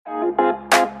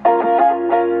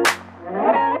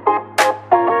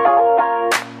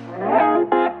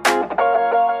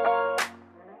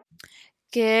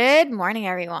Good morning,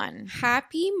 everyone.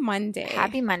 Happy Monday.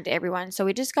 Happy Monday, everyone. So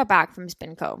we just got back from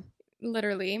SpinCo.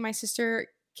 Literally, my sister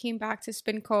came back to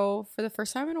SpinCo for the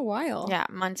first time in a while. Yeah,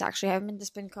 months actually. I haven't been to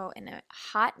SpinCo in a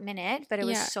hot minute, but it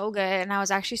was Yeah. so good. And I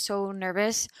was actually so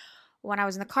nervous when I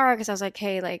was in the car because I was like,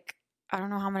 hey, like, I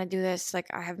don't know how I'm going to do this. Like,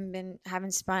 I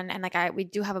haven't spun. And like, we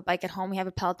do have a bike at home. We have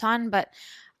a Peloton, but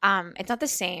it's not the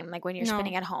same. Like when you're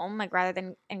spinning at home, like rather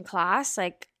than in class,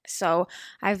 like, so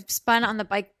I've spun on the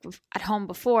bike at home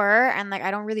before and like I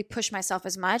don't really push myself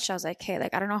as much. I was like, hey,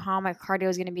 like I don't know how my cardio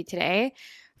is going to be today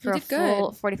for a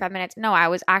full 45 minutes. No, I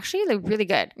was actually like really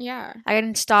good. Yeah. I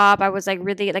didn't stop. I was like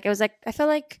really like it was like I feel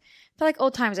like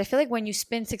old times. I feel like when you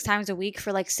spin 6 times a week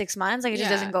for like 6 months, like it just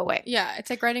doesn't go away. Yeah,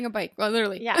 it's like riding a bike. Well,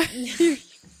 literally. Yeah.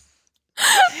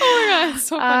 Oh my god,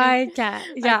 so funny. I can't.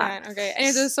 Yeah. I can't. Okay. And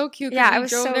it was so cute. Yeah, we it was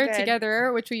drove so there good.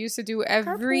 together, which we used to do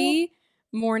every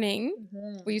morning.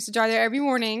 Mm-hmm. We used to drive there every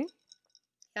morning.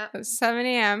 Yeah. It was 7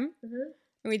 a.m. Mm-hmm.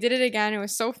 And we did it again. It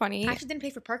was so funny. I actually didn't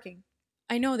pay for parking.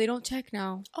 I know they don't check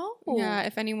now. Oh. Yeah,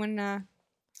 if anyone that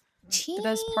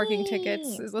does parking tickets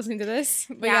is listening to this.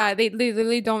 But Yeah. they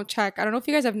literally don't check. I don't know if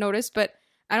you guys have noticed, but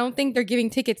I don't think they're giving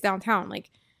tickets downtown. Like,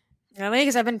 Really?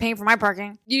 Because I've been paying for my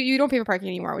parking. you don't pay for parking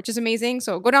anymore, which is amazing.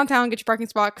 So go downtown, get your parking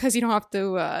spot because you don't have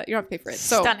to pay for it.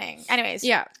 So Stunning. Anyways.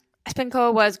 yeah.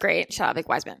 SpinCo was great. Shout out Vic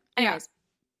Wiseman. Anyways.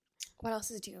 What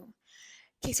else is due?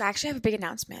 Okay, so I actually have a big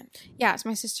announcement. Yeah, so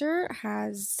my sister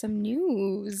has some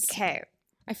news. Okay.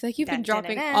 I feel like you've been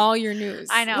dropping Dun. all your news.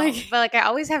 I know. But like I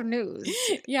always have news.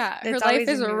 Yeah, her It's life always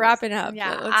is news. wrapping up.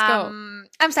 Yeah. Let's go.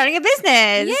 I'm starting a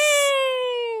business.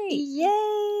 Yay!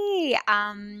 Yay.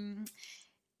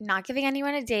 Not giving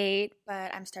anyone a date,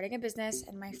 but I'm starting a business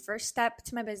and my first step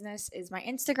to my business is my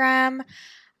Instagram.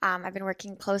 I've been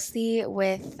working closely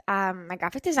with my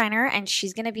graphic designer and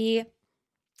she's going to be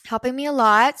helping me a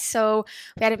lot. So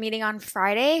we had a meeting on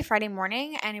Friday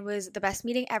morning, and it was the best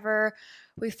meeting ever.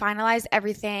 We finalized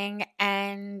everything,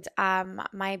 and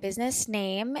my business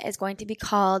name is going to be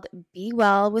called Be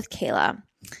Well with Kayla.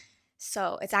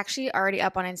 So it's actually already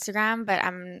up on Instagram, but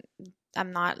I'm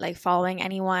not like following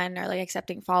anyone or like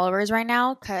accepting followers right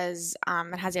now because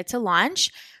it has yet to launch.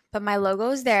 But my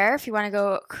logo is there if you want to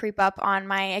go creep up on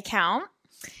my account.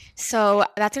 So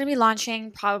that's going to be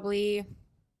launching probably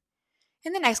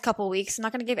in the next couple of weeks. I'm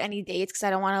not going to give any dates because I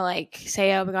don't want to like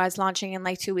say, oh my God, it's launching in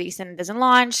like 2 weeks and it doesn't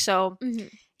launch. So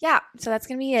yeah, so that's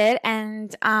going to be it.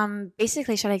 And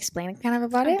basically, should I explain kind of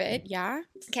about it? A bit, yeah.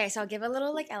 Okay, so I'll give a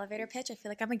little like elevator pitch. I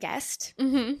feel like I'm a guest.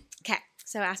 Mm-hmm. Okay,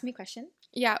 so ask me a question.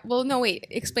 Yeah, well, no, wait.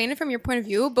 Explain it from your point of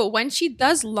view. But when she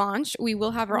does launch, we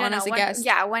will have her on as a guest.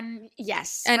 Yeah,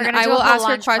 yes. And I will ask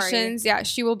her questions. Yeah,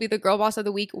 she will be the girl boss of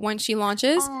the week when she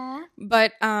launches. Aww.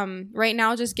 But right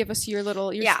now, just give us your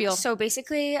spiel. So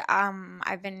basically,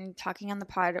 I've been talking on the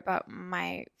pod about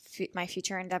my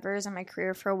future endeavors and my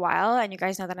career for a while. And you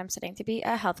guys know that I'm studying to be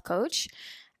a health coach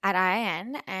at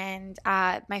IIN. And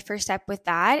my first step with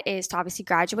that is to obviously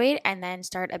graduate and then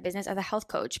start a business as a health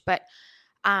coach. But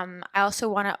I also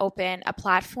want to open a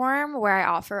platform where I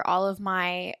offer all of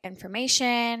my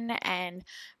information and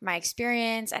my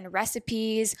experience and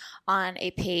recipes on a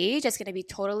page that's going to be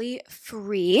totally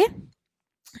free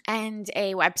and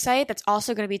a website that's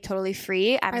also going to be totally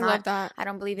free. I love that. I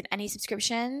don't believe in any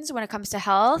subscriptions when it comes to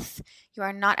health. You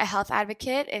are not a health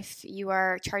advocate if you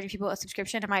are charging people a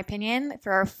subscription, in my opinion,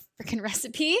 for a freaking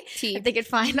recipe that they could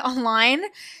find online.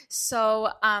 So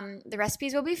the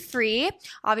recipes will be free.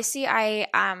 Obviously,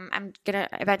 I'm going to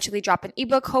eventually drop an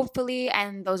ebook, hopefully,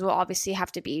 and those will obviously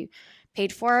have to be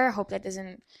paid for. I hope that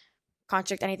doesn't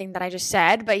contradict anything that I just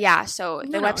said. But yeah, so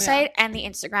the website and the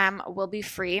Instagram will be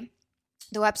free.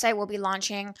 The website will be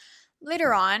launching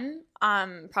later on,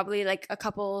 probably like a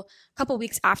couple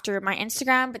weeks after my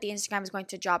Instagram, but the Instagram is going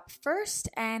to drop first,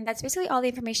 and that's basically all the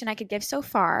information I could give so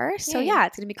far. So yeah,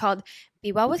 it's going to be called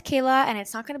Be Well with Kayla, and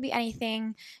it's not going to be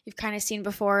anything you've kind of seen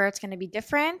before. It's going to be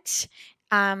different.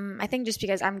 I think just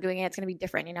because I'm doing it, it's going to be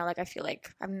different. You know, like I feel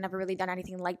like I've never really done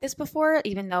anything like this before,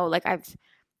 even though like I've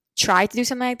tried to do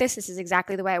something like this. This is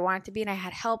exactly the way I want it to be, and I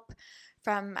had help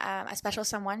from a special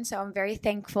someone, so I'm very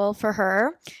thankful for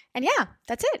her. And yeah,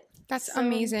 that's it. That's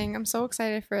amazing. I'm so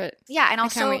excited for it. Yeah, and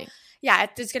also, yeah,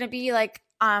 it's gonna be like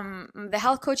the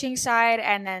health coaching side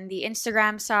and then the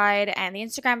Instagram side, and the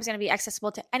Instagram is gonna be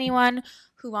accessible to anyone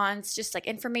who wants just like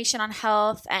information on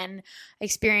health and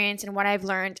experience and what I've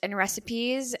learned and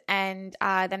recipes. And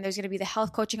then there's going to be the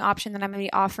health coaching option that I'm going to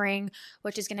be offering,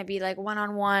 which is going to be like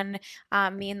one-on-one,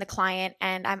 me and the client.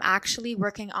 And I'm actually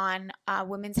working on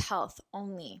women's health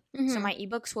only. Mm-hmm. So my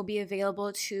ebooks will be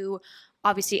available to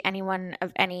obviously anyone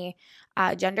of any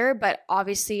gender, but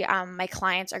obviously my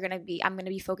clients are going to be, I'm going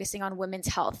to be focusing on women's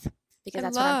health because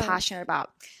that's what I'm passionate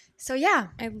about. So yeah.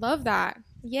 I love that.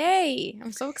 Yay.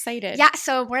 I'm so excited. Yeah,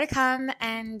 so more to come,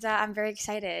 and I'm very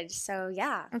excited. So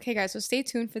yeah. Okay, guys, so stay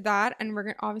tuned for that, and we're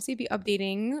going to obviously be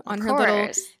updating on her little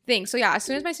thing. So yeah, as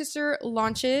soon as my sister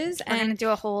launches, we're going to do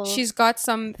a whole... She's got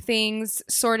some things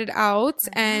sorted out,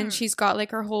 and she's got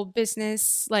like her whole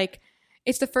business, like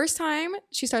it's the first time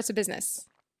she starts a business.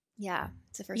 Yeah,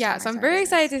 it's the first time. Yeah, so I'm very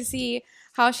excited to see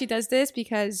how she does this,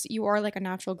 because you are like a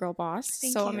natural girl boss.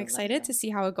 Thank you. I'm excited to see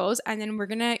how it goes. And then we're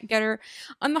going to get her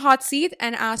on the hot seat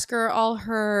and ask her all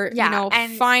her,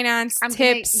 finance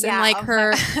tips and like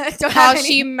her, how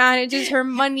she manages her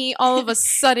money all of a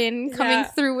sudden coming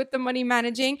through with the money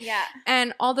managing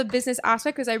and all the business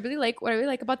aspect. Because what I really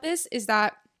like about this is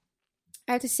that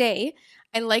I have to say,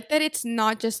 I like that it's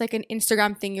not just like an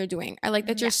Instagram thing you're doing. I like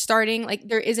that you're starting, like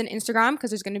there is an Instagram,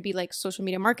 because there's going to be like social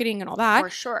media marketing and all that. For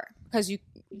sure. Because you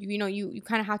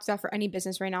kind of have to do that for any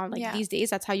business right now. Like these days,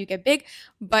 that's how you get big.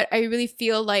 But I really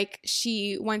feel like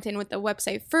she went in with the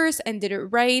website first and did it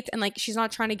right. And like, she's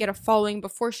not trying to get a following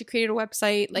before she created a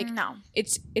website. Like no,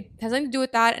 it has nothing to do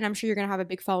with that. And I'm sure you're going to have a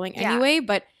big following anyway,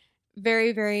 but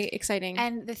very, very exciting.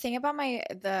 And the thing about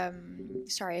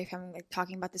sorry if I'm like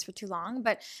talking about this for too long,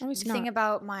 but thing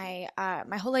about my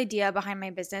my whole idea behind my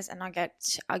business, and I'll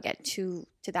get to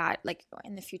that like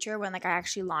in the future when like I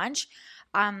actually launch,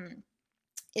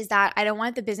 is that I don't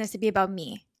want the business to be about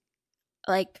me.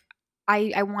 Like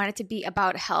I want it to be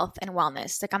about health and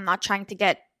wellness. Like I'm not trying to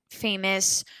get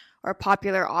famous or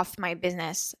popular off my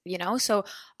business, So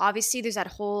obviously there's that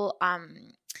whole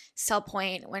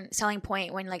selling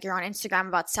point when like you're on Instagram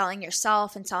about selling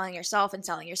yourself and selling yourself and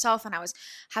selling yourself. And I was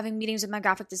having meetings with my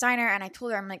graphic designer, and I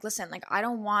told her, I'm like, listen, like I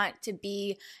don't want to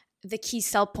be the key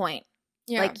sell point.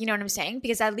 Yeah. Like, you know what I'm saying?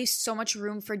 Because that leaves so much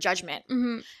room for judgment.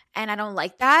 And I don't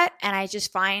like that. And I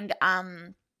just find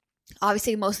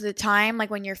obviously most of the time, like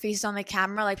when your face is on the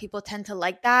camera, like people tend to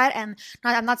like that. And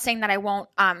I'm not saying that I won't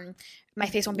my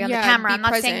face won't be on the camera. I'm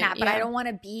not saying that, but I don't want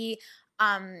to be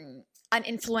an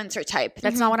influencer type.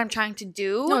 That's not what I'm trying to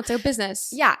do. No, it's a business.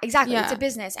 Yeah, exactly. It's a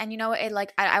business. And it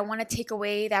like I want to take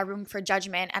away that room for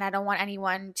judgment, and I don't want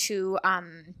anyone to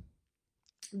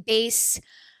base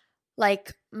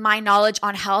like my knowledge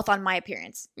on health on my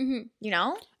appearance.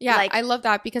 Yeah, like, I love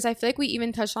that, because I feel like we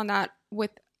even touched on that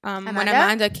with when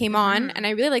Amanda came on, and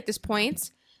I really like this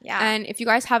point. Yeah. And if you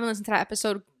guys haven't listened to that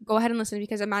episode, go ahead and listen,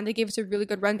 because Amanda gave us a really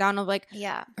good rundown of like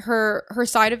her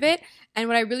side of it. And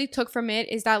what I really took from it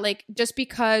is that like just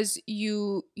because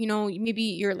you maybe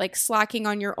you're like slacking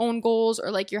on your own goals,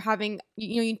 or like you're having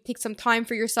you take some time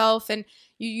for yourself, and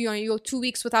you go 2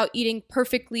 weeks without eating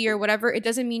perfectly or whatever, it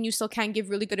doesn't mean you still can't give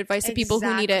really good advice to people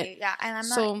who need it. Yeah, and I'm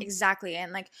not exactly.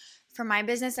 And like for my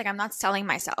business, like I'm not selling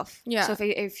myself. Yeah. So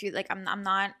if you like, I'm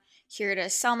not here to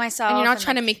sell myself, and you're not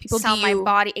trying to make people sell my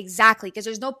body. Exactly, because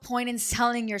there's no point in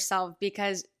selling yourself,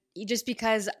 because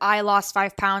I lost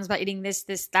 5 pounds by eating this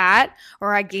that,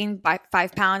 or I gained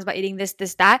 5 pounds by eating this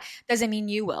that, doesn't mean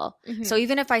you will. So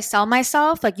even if I sell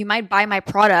myself, like you might buy my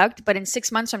product, but in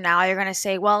 6 months from now you're gonna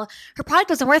say, well, her product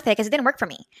wasn't worth it because it didn't work for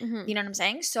me. You know what I'm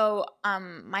saying? So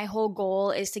my whole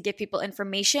goal is to give people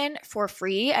information for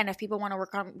free, and if people want to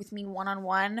work with me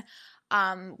one-on-one,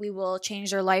 we will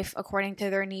change their life according to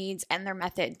their needs and their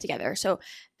method together. So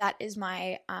that is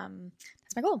my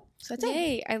that's my goal. So that's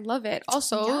it. I love it.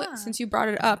 Also, since you brought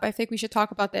it up, I think we should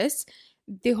talk about this.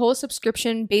 The whole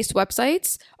subscription-based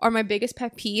websites are my biggest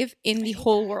pet peeve in the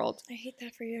whole world. I hate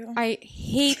that for you. I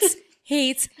hate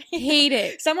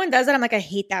it. Someone does that, I'm like, I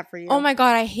hate that for you. Oh my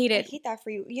God, I hate it. I hate that for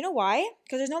you. You know why?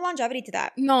 Because there's no longevity to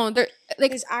that. No,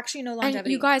 there's actually no longevity.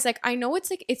 And you guys, like, I know it's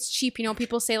like, it's cheap.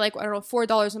 People say like, I don't know,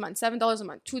 $4 a month, $7 a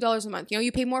month, $2 a month. You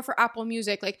pay more for Apple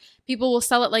Music. Like, people will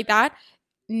sell it like that.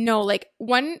 No, like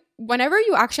whenever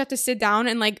you actually have to sit down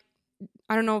and like,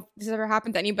 I don't know if this has ever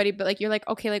happened to anybody, but like, you're like,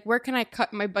 okay, like where can I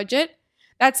cut my budget?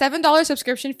 That $7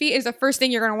 subscription fee is the first thing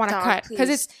you're going to want to cut, because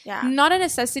it's not a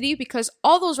necessity, because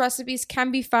all those recipes can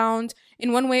be found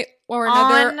in one way or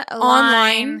another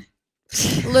online.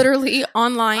 Literally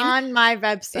online. On my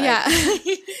website. Yeah.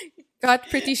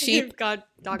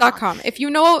 Gotprettysheep.com. If you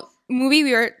know movie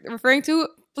we are referring to,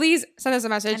 please send us a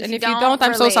message. And if you don't,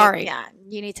 I'm so sorry. Yeah,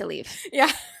 you need to leave.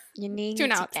 Yeah. You need Tune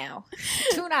to out now.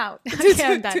 Tune out. Okay,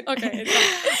 I'm done. Okay.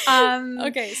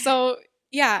 Okay, so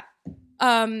yeah.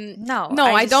 No,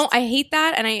 I hate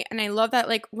that, and I love that.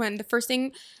 Like when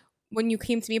you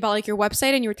came to me about like your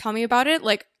website and you were telling me about it,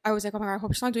 like I was like, oh my God, I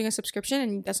hope she's not doing a subscription,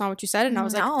 and that's not what you said. And I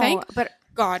was like,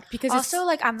 God. Because also,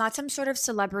 like, I'm not some sort of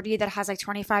celebrity that has like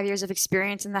 25 years of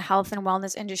experience in the health and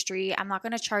wellness industry. I'm not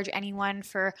going to charge anyone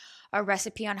for a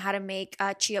recipe on how to make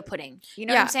chia pudding. You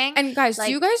know what I'm saying? And guys, like,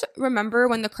 do you guys remember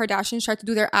when the Kardashians tried to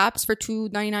do their apps for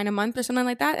 $2.99 a month or something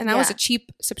like that? And that was a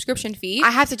cheap subscription fee.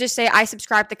 I have to just say, I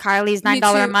subscribed to Kylie's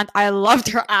 $9 a month. I loved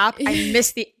her app. I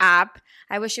missed the app.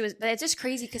 I wish it was, but it's just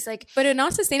crazy because like, but it's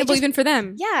not sustainable even for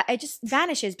them. Yeah, it just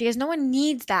vanishes because no one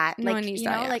needs that. No one needs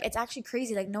that. Like, it's actually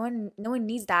crazy. Like, no one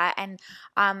needs that. And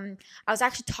I was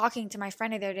actually talking to my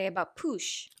friend the other day about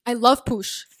Poosh. I love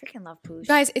Poosh. Freaking love Poosh,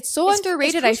 guys. It's so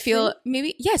underrated. I feel free?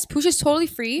 Maybe yes. Poosh is totally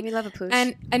free. We love a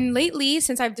Poosh. And lately,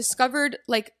 since I've discovered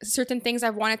like certain things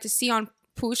I've wanted to see on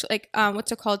Poosh, like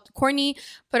what's it called? Courtney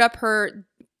put up her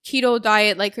keto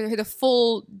diet, like the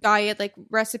full diet, like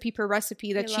recipe per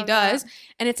recipe that she does.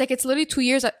 And it's like, it's literally 2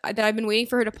 years that I've been waiting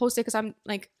for her to post it because I'm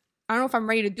like, I don't know if I'm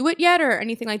ready to do it yet or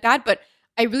anything like that, but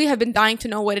I really have been dying to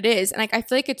know what it is. And like, I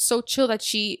feel like it's so chill that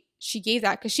she gave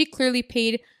that because she clearly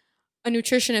paid a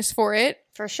nutritionist for it.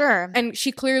 For sure. And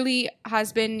she clearly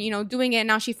has been, doing it. And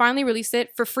now she finally released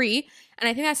it for free. And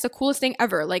I think that's the coolest thing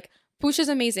ever. Like, Poosh is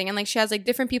amazing. And like, she has like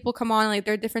different people come on, like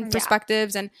their different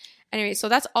perspectives. And anyway, so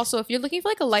that's also, if you're looking for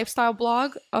like a lifestyle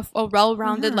blog, a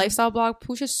well-rounded lifestyle blog,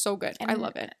 Poosh is so good. And I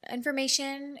love it.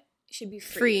 Information should be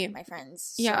free. My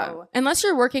friends. Yeah. So. Unless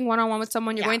you're working one-on-one with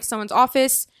someone, you're going to someone's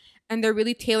office and they're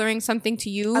really tailoring something to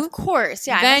you. Of course.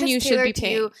 Yeah. Then you should be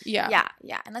paying. Yeah.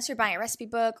 Unless you're buying a recipe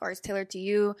book or it's tailored to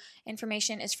you.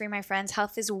 Information is free, my friends.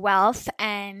 Health is wealth.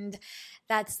 And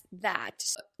that's that.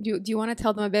 Do you want to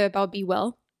tell them a bit about Be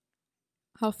Well?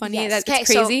 How funny that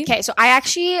it's crazy. So I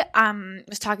actually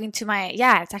was talking to my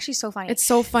it's actually so funny. It's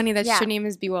so funny that your name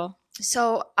is Be Well.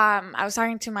 So I was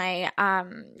talking to my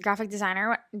graphic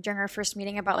designer during our first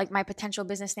meeting about like my potential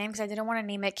business name because I didn't want to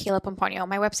name it Kayla Pomponio.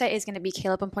 My website is going to be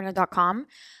kaylapomponio.com,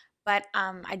 but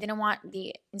I didn't want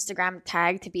the Instagram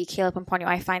tag to be Kayla Pomponio.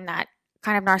 I find that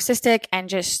kind of narcissistic and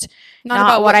just not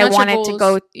about what I wanted to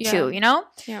go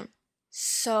to, Yeah.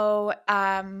 So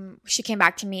she came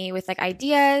back to me with like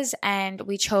ideas and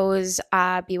we chose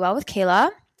Be Well with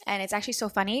Kayla. And it's actually so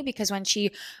funny because when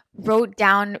she wrote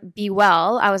down Be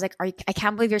Well, I was like, I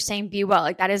can't believe you're saying Be Well.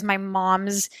 Like, that is my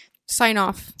mom's sign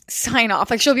off.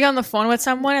 Like, she'll be on the phone with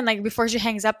someone and like before she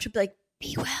hangs up, she'll be like,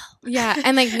 Be Well. Yeah.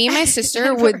 And like me and my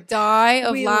sister would die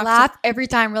of laughter. We laugh every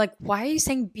time. We're like, why are you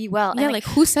saying Be Well? Yeah, and like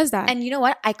who says that? And you know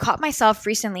what? I caught myself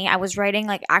recently. I was writing,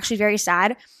 like, actually very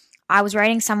sad. I was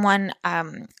writing someone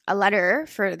a letter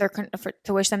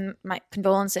to wish them my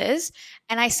condolences,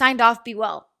 and I signed off Be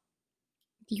Well.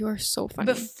 You are so funny.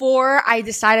 Before I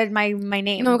decided my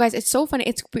name. No, guys, it's so funny.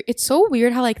 It's so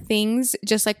weird how like things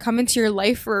just like come into your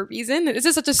life for a reason. This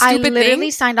is such a stupid thing. I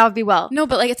literally signed off Be Well. No,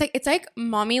 but like it's like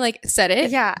mommy like said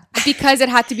it. Yeah. Because it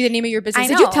had to be the name of your business.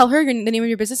 Did you tell her the name of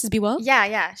your business is Be Well?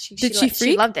 Yeah. Did she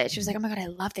freak? She loved it. She was like, oh my God, I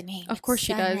love the name. Of course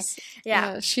she does.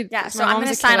 Yeah. So I'm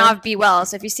gonna sign off Be Well.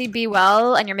 So if you see Be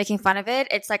Well and you're making fun of it,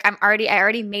 it's like I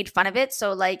already made fun of it.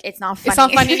 So like it's not funny. It's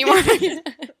not funny anymore.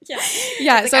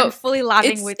 Yeah. So I'm fully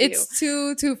laughing with you. It's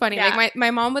too funny. Yeah. Like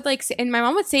my mom would like say, and my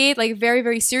mom would say it like very,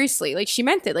 very seriously. Like she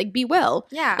meant it. Like Be Well.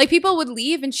 Yeah. Like people would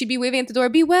leave and she'd be waving at the door,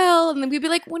 Be Well, and then we'd be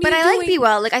like, what are you doing? But I like Be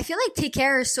Well. Like I feel like Take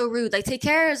Care is so rude. Like Take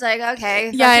Care is like, okay.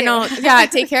 Yeah, I know. Yeah,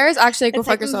 Take Care is actually like, go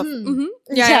fuck yourself. Mm-hmm.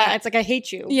 Yeah. It's like I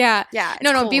hate you. Yeah.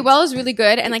 No, cool. Be Well is really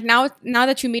good. And like now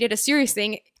that you made it a serious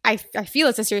thing, I feel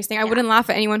it's a serious thing. I wouldn't laugh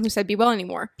at anyone who said Be Well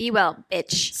anymore. Be Well,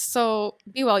 bitch. So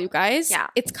Be Well, you guys. Yeah.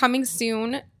 It's coming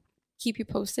soon. Keep you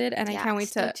posted, and I can't wait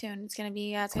to stay tuned. It's gonna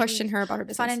be question her about her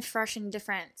business. Fun and fresh and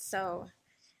different. So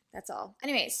that's all.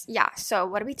 Anyways, so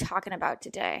what are we talking about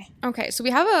today? Okay, so we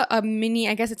have a mini.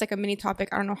 I guess it's like a mini topic.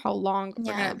 I don't know how long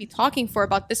we're gonna be talking for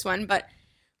about this one, but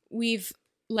we've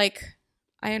like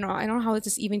I don't know how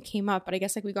this even came up, but I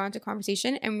guess like we got into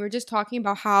conversation and we were just talking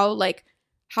about how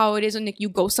it is when like you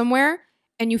go somewhere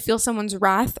and you feel someone's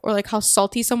wrath or like how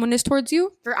salty someone is towards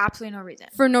you for absolutely no reason,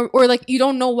 or like you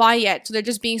don't know why yet, so they're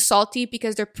just being salty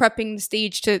because they're prepping the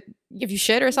stage to give you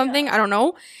shit or something. I don't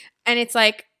know, and it's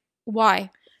like,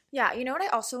 why? Yeah, you know what I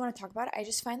also want to talk about? I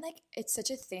just find like it's such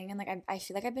a thing, and like I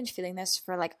feel like I've been feeling this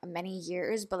for like many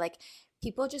years, but like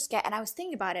people just get, and I was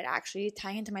thinking about it actually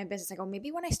tying into my business, like, oh,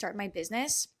 maybe when I start my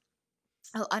business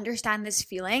I'll understand this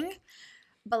feeling,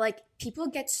 but like people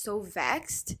get so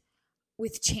vexed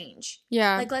with change.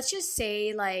 Yeah. Like let's just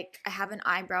say like I have an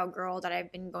eyebrow girl that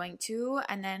I've been going to,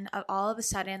 and then all of a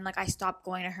sudden like I stop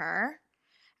going to her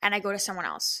and I go to someone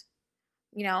else.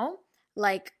 You know?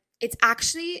 Like it's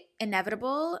actually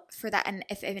inevitable for that, and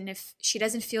if she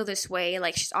doesn't feel this way,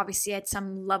 like she's obviously at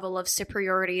some level of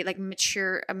superiority, like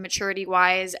maturity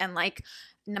wise, and like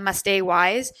namaste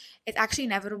wise, it's actually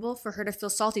inevitable for her to feel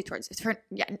salty towards it. Her,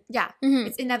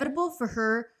 it's inevitable for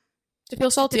her to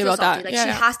feel salty about that.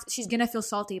 Like she's gonna feel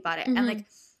salty about it. And like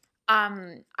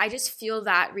I just feel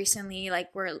that recently, like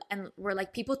we're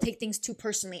like people take things too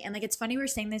personally. And like it's funny we're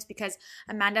saying this because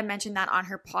Amanda mentioned that on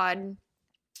her pod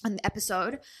on the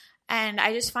episode. And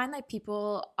I just find that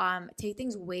people take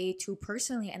things way too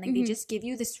personally, and like they just give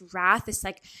you this wrath, this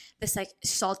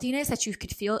saltiness that you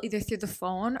could feel either through the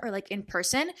phone or like in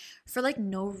person for like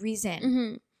no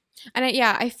reason. And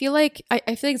I feel like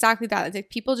I feel exactly that. Like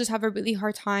people just have a really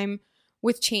hard time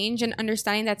with change and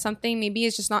understanding that something maybe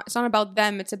is just it's not about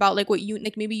them. It's about like what you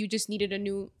like. Maybe you just needed a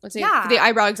new, let's say the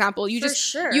eyebrow example. You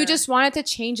just wanted to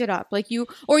change it up, like you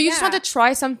just want to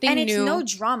try something new. And it's no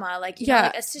drama. Like you know,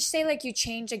 like, let's just say like you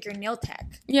change like your nail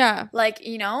tech. Yeah. Like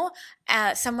you know,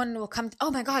 someone will come.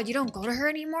 Oh my god, you don't go to her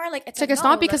anymore. Like it's it's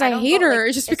not because I hate her.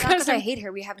 It's just because I hate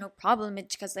her. We have no problem.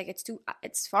 It's because like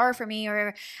it's far from me,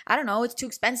 or I don't know, it's too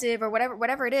expensive, or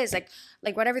whatever it is.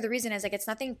 Like whatever the reason is, like it's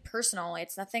nothing personal.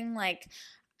 It's nothing like.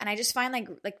 And I just find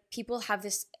like people have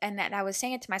this, and I was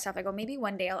saying it to myself, like, oh, maybe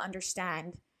one day I'll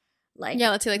understand. Like,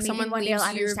 let's say like someone one day I'll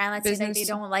understand. Let's say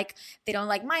like they don't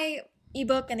like my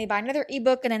ebook, and they buy another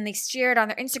ebook, and then they share it on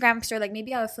their Instagram story. Like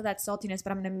maybe I'll feel that saltiness,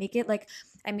 but I'm gonna make it like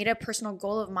I made a personal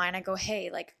goal of mine. I go,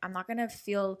 hey, like I'm not gonna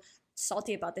feel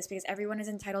salty about this because everyone is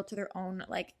entitled to their own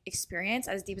like experience,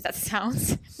 as deep as that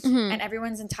sounds. And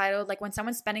everyone's entitled, like when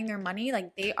someone's spending their money,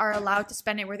 like they are allowed to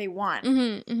spend it where they want.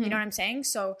 You know what I'm saying?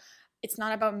 So it's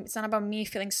not about me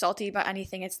feeling salty about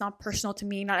anything. It's not personal to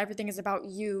me. Not everything is about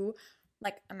you,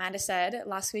 like Amanda said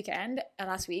last week. And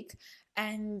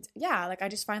like I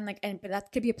just find like, but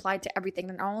that could be applied to everything,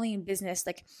 not only in business,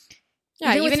 like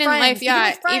even in life,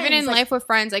 even in life with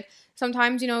friends. Like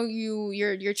sometimes, you know,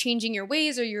 you're changing your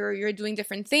ways, or you're doing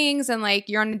different things, and like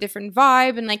you're on a different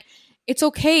vibe, and like it's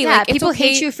okay. Yeah, like people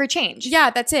hate you for change.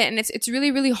 Yeah, that's it. And it's really,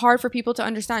 really hard for people to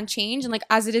understand change. And like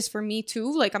as it is for me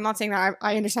too. Like I'm not saying that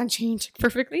I understand change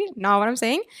perfectly. Not what I'm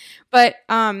saying. But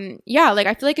like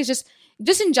I feel like it's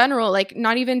just in general, like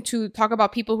not even to talk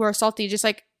about people who are salty, just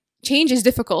like change is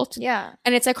difficult. Yeah.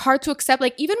 And it's like hard to accept.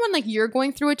 Like even when like you're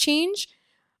going through a change,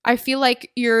 I feel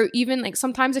like you're even like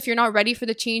sometimes if you're not ready for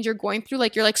the change you're going through,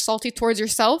 like you're like salty towards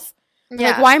yourself.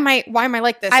 Yeah. Like why am I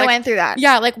like this? I went through that.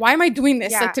 Yeah, like why am I doing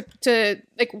this? Yeah. Like to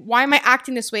like why am I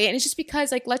acting this way? And it's just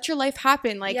because like let your life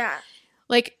happen. Like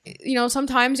like you know,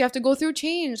 sometimes you have to go through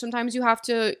change. Sometimes you have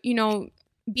to, you know,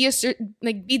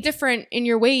 be different in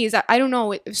your ways. I don't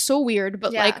know. It's so weird,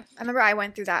 but like I remember I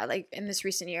went through that like in this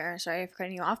recent year. Sorry for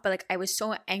cutting you off, but like I was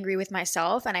so angry with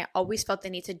myself, and I always felt the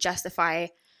need to justify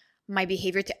my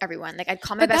behavior to everyone. Like I'd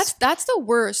call my best. That's the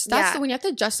worst. That's when you have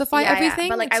to justify everything.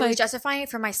 But like I was justifying it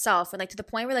for myself, and like to the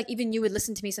point where like even you would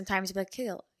listen to me sometimes. You'd be like,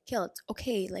 Kill, it's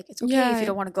okay. Like it's okay if you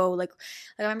don't want to go. Like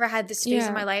I remember I had this phase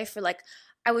in my life where like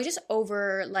I was just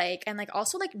over like, and like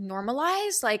also like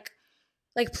normalize like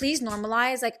please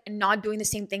normalize like not doing the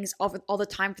same things all the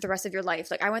time for the rest of your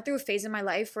life. Like I went through a phase in my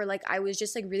life where like I was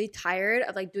just like really tired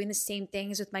of like doing the same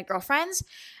things with my girlfriends,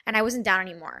 and I wasn't down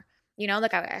anymore. You know,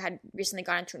 like I had recently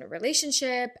gotten into a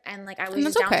relationship, and like I was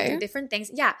just down to do different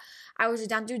things. Yeah, I was just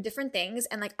down to do different things,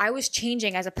 and like I was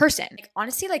changing as a person. Like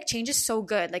honestly, like change is so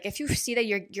good. Like if you see that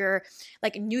you're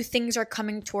like new things are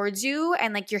coming towards you,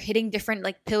 and like you're hitting different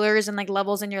like pillars and like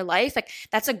levels in your life, like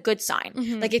that's a good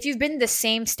sign. Like if you've been the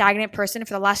same stagnant person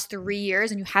for the last 3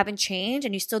 years and you haven't changed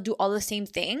and you still do all the same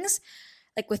things,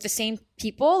 like with the same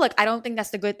people, like I don't think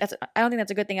that's a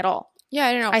good thing at all. Yeah,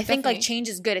 I don't know. I think like change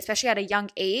is good, especially at a young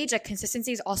age. Like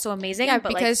consistency is also amazing. Yeah,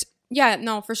 but because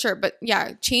no, for sure. But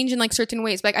yeah, change in like certain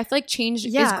ways. But like I feel like change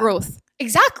is growth.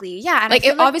 Exactly. Yeah. And like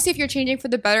obviously if you're changing for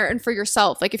the better and for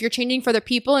yourself, like if you're changing for the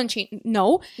people and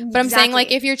but I'm saying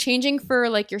like if you're changing for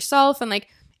like yourself and like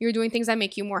you're doing things that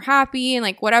make you more happy and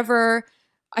like whatever,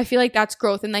 I feel like that's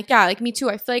growth. And like like me too.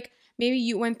 I feel like maybe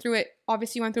you went through it.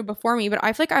 Obviously you went through it before me, but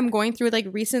I feel like I'm going through it like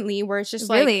recently where it's just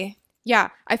like really. Yeah,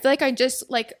 I feel like I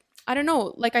just like. I don't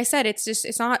know. Like I said,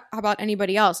 it's not about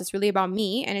anybody else. It's really about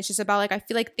me. And it's just about like, I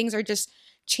feel like things are just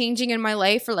changing in my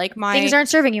life, or like things aren't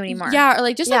serving you anymore. Yeah. Or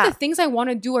like just like the things I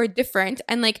want to do are different.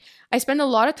 And like, I spend a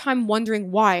lot of time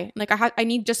wondering why. Like I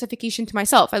need justification to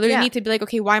myself. I literally need to be like,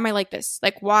 okay, why am I like this?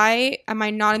 Like, why am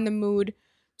I not in the mood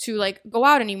to like go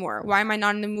out anymore? Why am I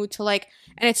not in the mood to like,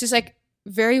 and it's just like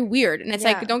very weird. And it's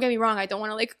like, don't get me wrong. I don't want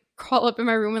to like crawl up in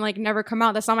my room and like never come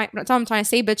out. That's not what I'm trying to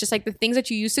say, but just like the things that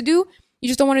you used to do, you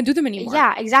just don't want to do them anymore.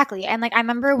 Yeah, exactly. And like I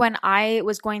remember when I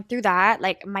was going through that,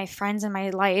 like my friends in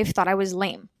my life thought I was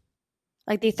lame.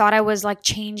 Like they thought I was like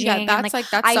changing. Yeah, that's and,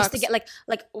 that I sucks. used to get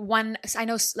like one. I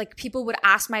know like people would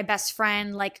ask my best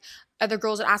friend, like other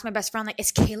girls would ask my best friend, like,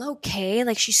 is Kayla okay?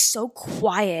 Like she's so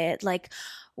quiet. Like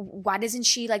why doesn't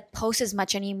she like post as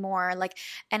much anymore? Like,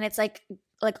 and it's like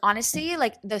honestly,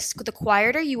 like the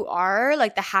quieter you are,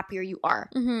 like the happier you are.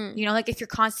 Mm-hmm. You know, like if you're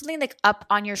constantly like up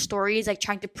on your stories, like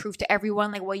trying to prove to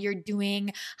everyone like what you're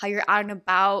doing, how you're out and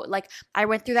about. Like I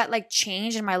went through that like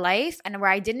change in my life, and where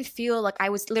I didn't feel like I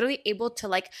was literally able to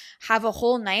like have a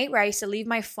whole night where I used to leave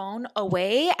my phone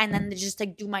away and then just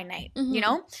like do my night, Mm-hmm. you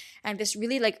know? And this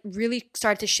really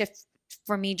started to shift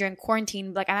for me during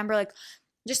quarantine. Like I remember like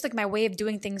just like my way of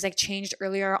doing things like changed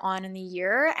earlier on in the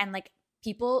year, and like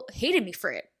people hated me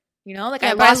for it, you know? Like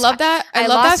I love that. I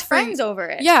love lost that friends over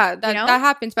it. Yeah, that you know? that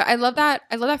happens. But I love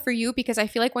that for you, because I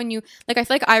feel like when you like, I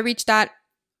feel like I reached that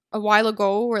a while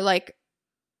ago, where like,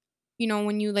 you know,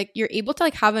 when you like, you're able to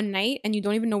like have a night and you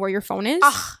don't even know where your phone is.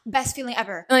 Best feeling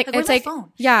ever. Like where's it's my like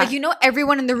phone? Yeah, like you know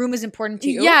everyone in the room is important to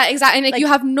you. Yeah, exactly. And like you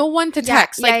have no one to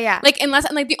text. Yeah. Like unless,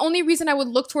 and like the only reason I would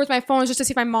look towards my phone is just to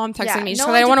see if my mom texting me, no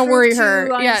because I don't want to worry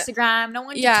her. On Instagram, no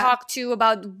one to talk to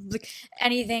about like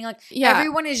anything. Like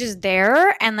everyone is just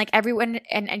there, and like everyone,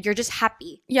 and you're just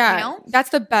happy. Yeah, you know?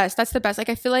 That's the best. Like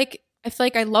I feel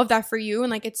like I love that for you, and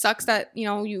like it sucks that, you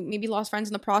know, you maybe lost friends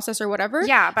in the process or whatever.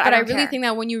 Yeah, but I really think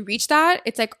that when you reach that,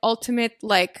 it's like ultimate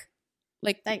like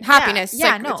happiness.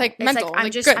 Yeah, it's like mental.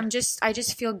 Like, I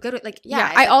just feel good with, like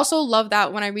I also love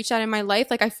that when I reach that in my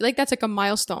life. Like I feel like that's like a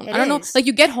milestone. I don't know. Like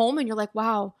you get home and you're like,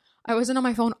 wow, I wasn't on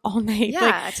my phone all night. Yeah,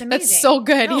 like, it's amazing. That's so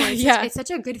good. No, it's such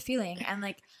a good feeling, and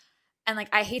like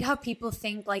I hate how people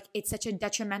think like it's such a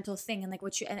detrimental thing, and like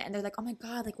and they're like, oh my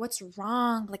god, like what's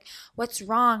wrong? Like what's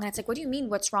wrong? And it's like, what do you mean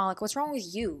what's wrong? Like what's wrong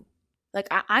with you? Like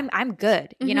I'm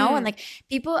good, you know? And like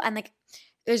people, and like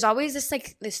there's always this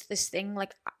like this thing,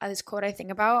 like this quote I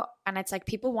think about, and it's like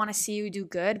people want to see you do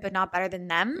good but not better than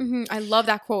them. Mm-hmm. I love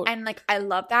that quote, and like I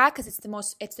love that because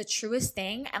it's the truest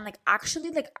thing. And like actually,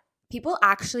 like people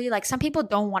actually, like some people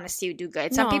don't want to see you do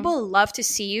good. Some people love to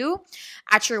see you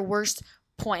at your worst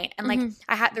point. And like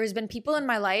there's been people in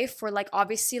my life where like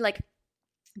obviously like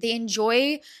they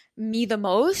enjoy me the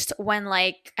most when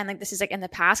like, and like this is like in the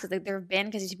past, because like there have been,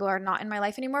 because these people are not in my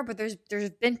life anymore, but there's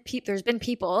been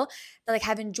people that like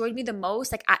have enjoyed me the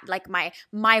most like at like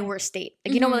my worst state.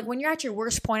 Like, you know, like when you're at your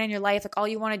worst point in your life, like all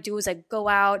you want to do is like go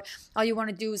out, all you want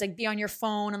to do is like be on your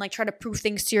phone and like try to prove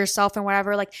things to yourself and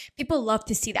whatever. Like people love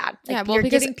to see that. Like, well,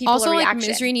 because also like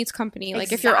misery needs company.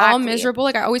 Like if you're all miserable,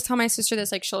 like I always tell my sister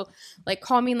this, like she'll like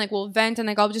call me and like we'll vent, and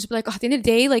like I'll just be like, oh, at the end of the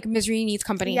day, like misery needs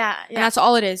company. And that's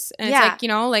all it is. And it's like, you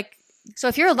know, like, so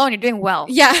if you're alone, you're doing well.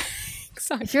 Yeah.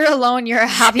 If you're alone, you're a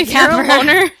happy camper. If you're a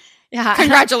loner,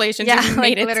 congratulations. Yeah, you like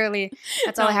made it. Literally.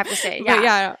 That's all I have to say.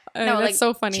 Yeah. No, that's like,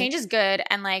 so funny. Change is good,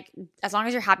 and like as long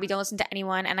as you're happy, don't listen to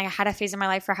anyone. And I had a phase in my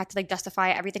life where I had to like justify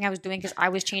everything I was doing because I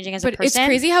was changing as a person. But it's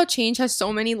crazy how change has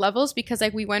so many levels, because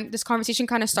like this conversation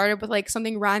kind of started with like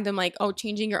something random, like, oh,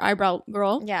 changing your eyebrow,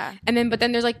 girl. Yeah. But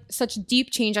then there's like such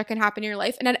deep change that can happen in your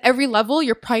life, and at every level,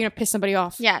 you're probably gonna piss somebody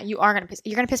off. Yeah, you're gonna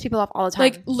piss people off all the time.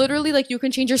 Like literally, like you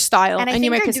can change your style, and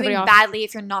you might piss somebody off. Badly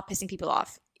if you're not pissing people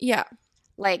off. Yeah.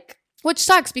 Like. Which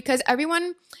sucks, because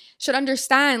everyone should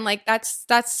understand like that's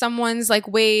someone's like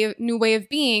new way of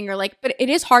being, or like, but it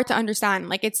is hard to understand.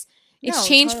 Like it's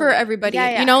change for everybody.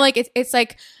 You know, like it's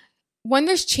like when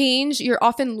there's change, you're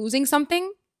often losing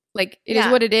something. Like it is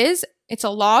what it is. It's a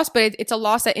loss, but it's a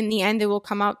loss that in the end it will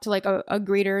come out to like a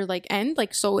greater like end.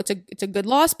 Like, so it's a good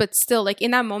loss, but still like in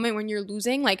that moment when you're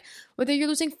losing, like whether you're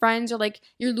losing friends or like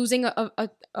you're losing a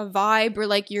vibe, or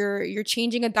like you're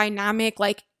changing a dynamic,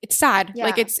 like it's sad.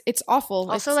 Like it's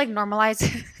awful. Also, like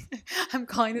normalize. I'm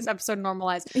calling this episode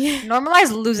normalize.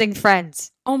 Normalize losing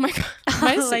friends. Oh my god,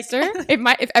 my sister.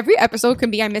 If every episode can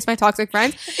be I miss my toxic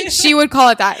friends, she would call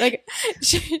it that. Like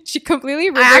she completely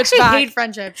reverts I actually back. hate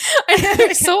friendships.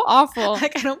 They're so awful.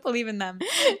 Like I don't believe in them.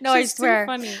 No, I swear.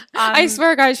 Too funny. I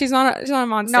swear, guys, she's not a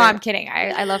monster. No, I'm kidding.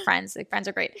 I love friends. Like friends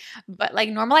are great, but like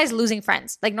normalize losing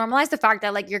friends. Like normalize the fact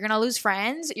that like you're gonna lose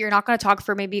friends. You're not gonna talk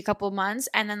for maybe a couple of months,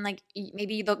 and then like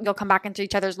maybe you'll come back into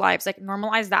each other's lives. Like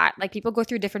normalize that. Like people go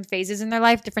through different phases in their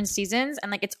life, different seasons,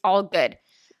 and like it's all good.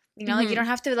 You know, like you don't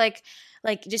have to like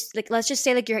just like, let's just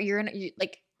say like you're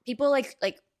like people like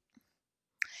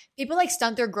people like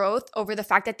stunt their growth over the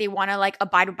fact that they want to like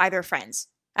abide by their friends.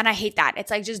 And I hate that. It's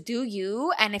like, just do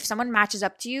you. And if someone matches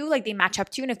up to you, like they match up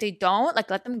to you. And if they don't, like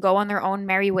let them go on their own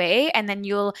merry way. And then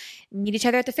you'll meet each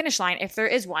other at the finish line if there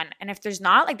is one. And if there's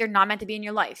not, like they're not meant to be in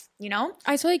your life, you know?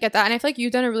 I totally get that. And I feel like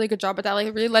you've done a really good job at that.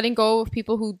 Like really letting go of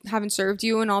people who haven't served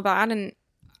you and all that. And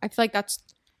I feel like that's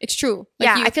It's true. Like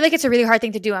I feel like it's a really hard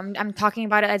thing to do. I'm talking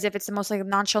about it as if it's the most like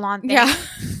nonchalant thing. Yeah.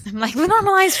 I'm like,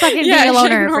 normalize fucking being a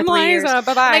loner for 3 years.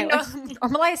 Bye-bye. Like,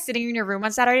 normalize sitting in your room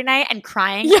on Saturday night and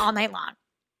crying all night long.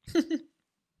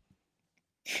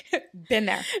 Been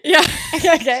there. Yeah.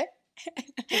 Okay.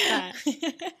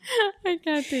 I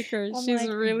can't take her. She's like,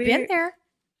 really been there.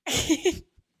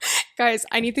 Guys,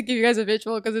 I need to give you guys a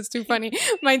visual because it's too funny.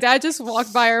 My dad just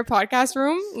walked by our podcast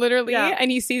room, literally, and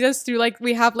he sees us through like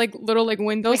we have like little like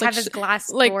windows. We have this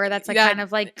glass door that's like kind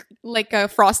of like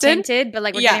frosted, tinted, but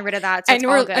like we're getting rid of that. So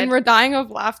and we're dying of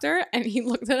laughter. And he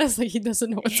looked at us like he doesn't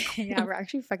know what's going on. Yeah, we're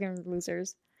actually fucking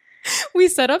losers. We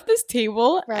set up this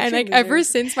table, and like ever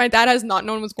since, my dad has not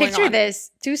known what's going on. Picture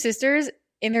this: 2 sisters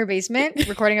in their basement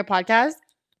recording a podcast.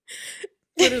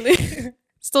 Literally.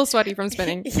 Still sweaty from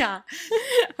spinning. Yeah.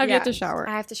 Have yet to shower.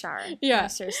 I have to shower. Yeah.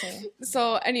 Seriously.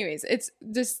 So anyways, it's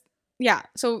just,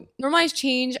 so normalize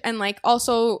change. And like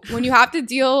also when you have to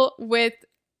deal with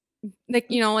like,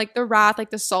 you know, like the wrath, like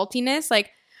the saltiness,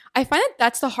 like I find that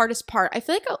that's the hardest part. I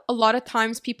feel like a lot of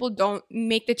times people don't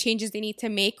make the changes they need to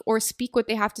make or speak what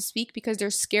they have to speak because they're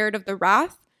scared of the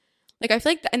wrath. Like I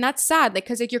feel like, and that's sad, like,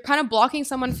 cause like you're kind of blocking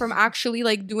someone from actually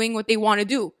like doing what they want to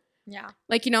do. Yeah.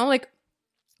 Like, you know, like,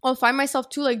 I'll find myself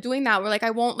too like doing that where like I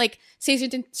won't like say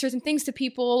certain things to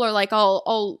people, or like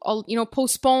I'll you know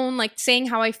postpone like saying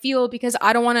how I feel because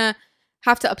I don't want to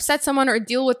have to upset someone or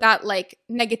deal with that like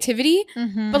negativity.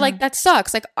 Mm-hmm. But like that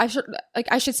sucks. Like I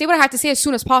should say what I have to say as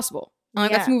soon as possible. And,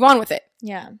 like let's move on with it.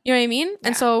 Yeah. You know what I mean? Yeah.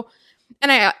 And so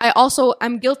and I also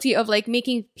I'm guilty of like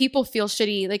making people feel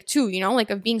shitty like too, you know,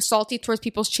 like of being salty towards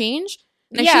people's change.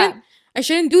 And I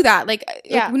shouldn't do that. Like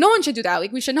no one should do that.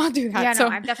 Like we should not do that. Yeah, so,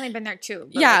 I've definitely been there too.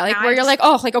 Yeah, like where you're like,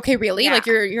 oh, like okay, really? Yeah. Like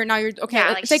you're now you're okay.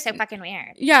 Yeah, like she's so fucking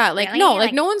weird. Yeah, like really? No,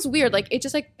 like no one's weird. Like it's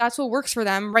just like that's what works for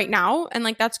them right now, and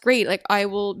like that's great. Like I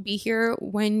will be here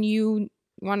when you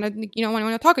want to, you know, when you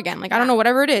want to talk again. Like I don't know,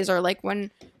 whatever it is, or like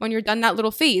when you're done that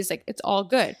little phase, like it's all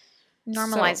good.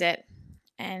 Normalize it,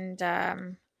 and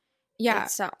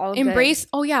it's all embrace. Good.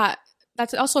 Oh yeah,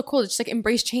 that's also cool. It's just like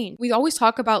embrace change. We always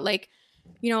talk about like,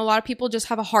 you know, a lot of people just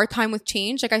have a hard time with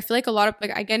change. Like I feel like a lot of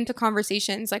like I get into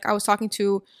conversations. Like I was talking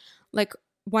to like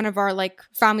one of our like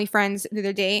family friends the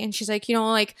other day, and she's like, you know,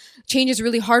 like change is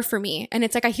really hard for me. And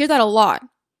it's like I hear that a lot.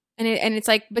 And it's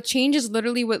like, but change is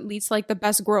literally what leads to like the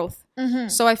best growth. Mm-hmm.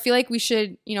 So I feel like we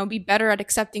should, you know, be better at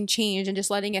accepting change and just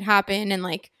letting it happen. And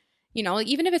like, you know, like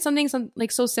even if it's something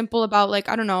like so simple about like,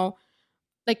 I don't know,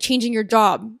 like changing your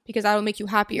job because that'll make you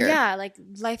happier. Yeah, like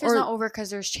life is not over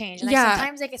because there's change. And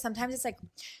like sometimes it's like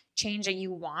change that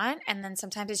you want, and then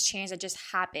sometimes it's change that just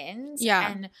happens.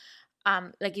 Yeah.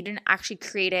 And like you didn't actually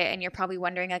create it, and you're probably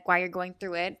wondering like why you're going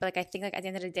through it. But like I think like at the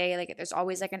end of the day, like there's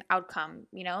always like an outcome,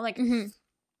 you know? Like mm-hmm.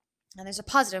 And there's a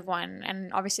positive one.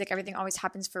 And obviously like everything always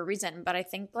happens for a reason. But I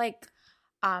think like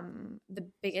the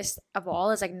biggest of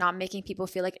all is like not making people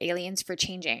feel like aliens for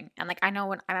changing. And like I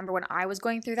remember when I was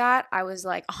going through that, I was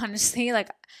like honestly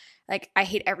like I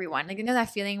hate everyone. Like you know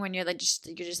that feeling when you're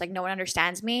just like no one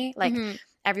understands me, like mm-hmm.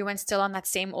 everyone's still on that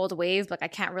same old wave, like I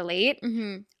can't relate.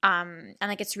 Mm-hmm. And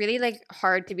like it's really like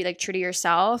hard to be like true to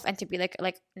yourself and to be like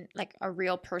a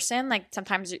real person. Like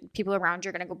sometimes people around you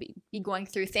are gonna be going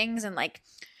through things, and like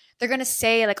they're going to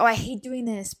say like, oh, I hate doing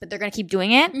this, but they're going to keep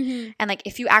doing it. Mm-hmm. And like,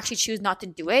 if you actually choose not to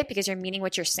do it because you're meaning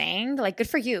what you're saying, like good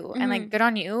for you. Mm-hmm. And like, good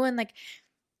on you. And like,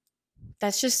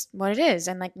 that's just what it is.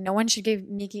 And like, no one should be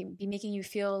making you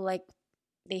feel like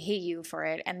they hate you for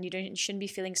it. And you shouldn't be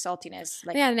feeling saltiness.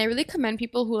 Like, yeah. And I really commend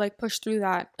people who like push through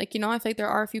that. Like, you know, I feel like there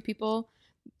are a few people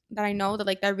that I know that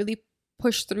like, that really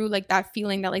push through like that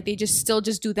feeling that like, they just still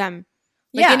just do them.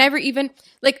 Like they never even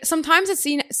like sometimes it's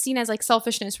seen as like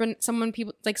selfishness when some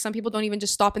people don't even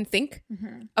just stop and think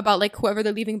mm-hmm. about like whoever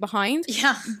they're leaving behind.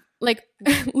 Yeah. Like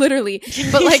literally.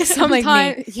 But like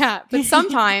sometimes but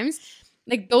sometimes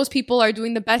like those people are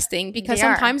doing the best thing because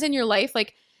sometimes in your life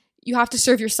like you have to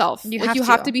serve yourself. You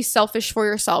have to be selfish for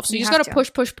yourself. So you just got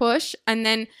to push and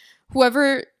then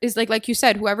whoever is like you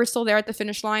said, whoever's still there at the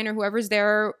finish line or whoever's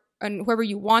there and whoever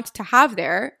you want to have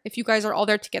there, if you guys are all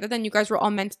there together, then you guys were all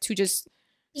meant to just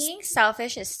being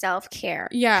selfish is self-care.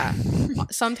 Yeah.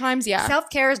 Sometimes, yeah.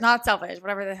 Self-care is not selfish,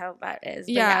 whatever the hell that is.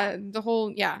 Yeah, the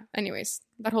whole, anyways,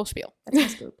 that whole spiel. That's my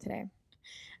scoop today.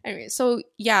 Anyway, so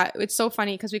yeah, it's so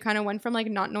funny because we kind of went from like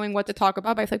not knowing what to talk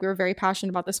about, but I feel like we were very passionate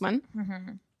about this one.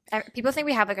 Mm-hmm. People think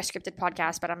we have like a scripted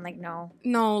podcast, but I'm like, no.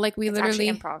 No, like we literally.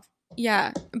 Actually improv.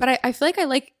 Yeah, but I feel like I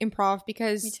like improv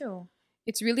because. Me too.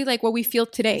 It's really like what we feel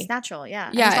today. It's natural, yeah.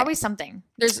 Yeah. There's always something.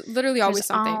 There's literally always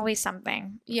something. Always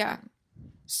something. Yeah.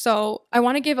 So I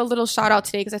want to give a little shout out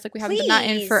today because I feel like we haven't done that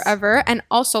in forever. And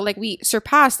also like we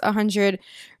surpassed 100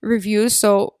 reviews.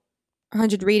 So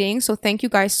 100 ratings. So thank you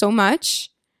guys so much.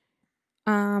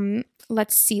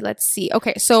 Let's see.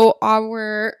 Okay, so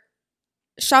our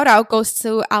shout out goes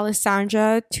to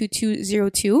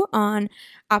Alessandra2202 on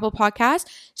Apple Podcast.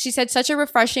 She said, such a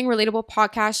refreshing, relatable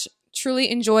podcast.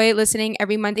 Truly enjoy listening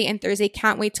every Monday and Thursday.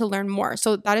 Can't wait to learn more.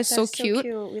 So that's so cute.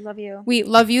 We love you. We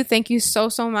love you. Thank you so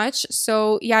much.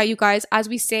 So yeah, you guys, as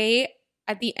we say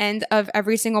at the end of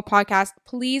every single podcast,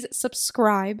 please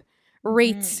subscribe,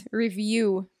 rate,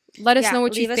 review. Let us know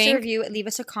what you think. Leave us a review, leave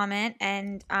us a comment,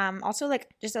 and also like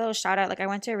just a little shout out. Like I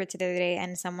went to Aritzia the other day,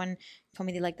 and someone told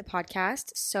me they liked the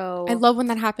podcast. So I love when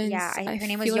that happens. Yeah, her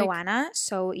name was Joanna.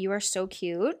 So you are so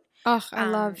cute. Oh, I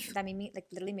love that. Made me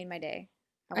literally made my day.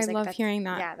 I love hearing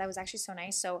that. Yeah, that was actually so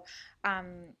nice. So,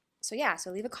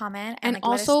 so leave a comment and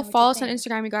also follow us on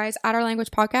Instagram, you guys, at Our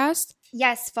Language Podcast.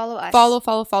 Yes, follow us.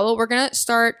 Follow. We're gonna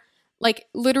start like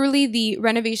literally the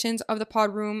renovations of the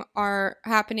pod room are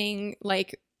happening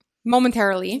like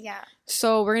momentarily. Yeah.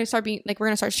 So we're gonna start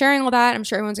sharing all that. I'm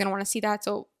sure everyone's gonna want to see that.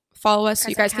 So follow us so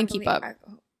you guys can keep up.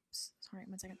 Sorry,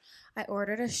 1 second. I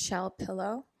ordered a shell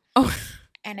pillow. Oh.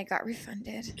 And it got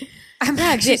refunded.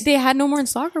 They had no more in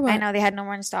stock or what? I know they had no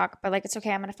more in stock, but like it's okay.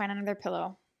 I'm gonna find another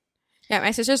pillow. Yeah, my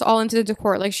sister's all into the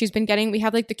decor. Like she's been getting. We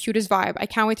have like the cutest vibe. I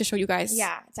can't wait to show you guys.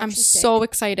 Yeah, I'm so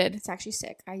excited. It's actually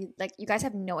sick. You guys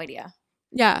have no idea.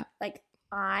 Yeah. Like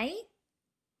I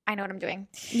know what I'm doing.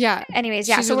 Yeah. Anyways,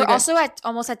 yeah. So really we're also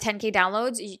almost at 10K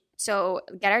downloads. So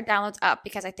get our downloads up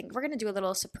because I think we're gonna do a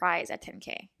little surprise at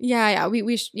 10K. Yeah.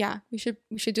 We should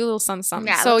do a little sum.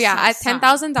 Yeah, so yeah, at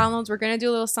 10,000 downloads, we're gonna do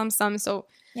a little sum. So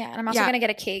yeah, and I'm also gonna get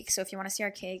a cake. So if you want to see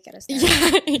our cake, get us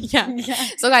there. Yeah.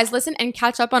 So guys, listen and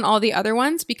catch up on all the other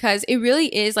ones because it really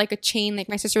is like a chain. Like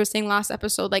my sister was saying last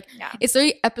episode, like it's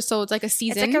 30 episodes, like a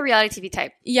season. It's like a reality TV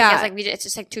type. Yeah, because, like it's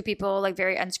just like two people, like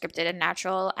very unscripted and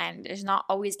natural, and there's not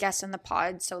always guests on the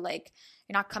pod. So like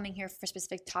you're not coming here for a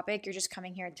specific topic. You're just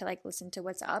coming here to like listen to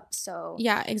what's up. So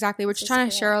yeah, exactly. We're just trying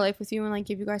to share our life with you and like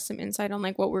give you guys some insight on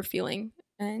like what we're feeling.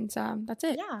 And that's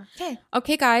it. Yeah.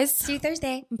 Okay, guys. See you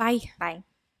Thursday. Bye. Bye.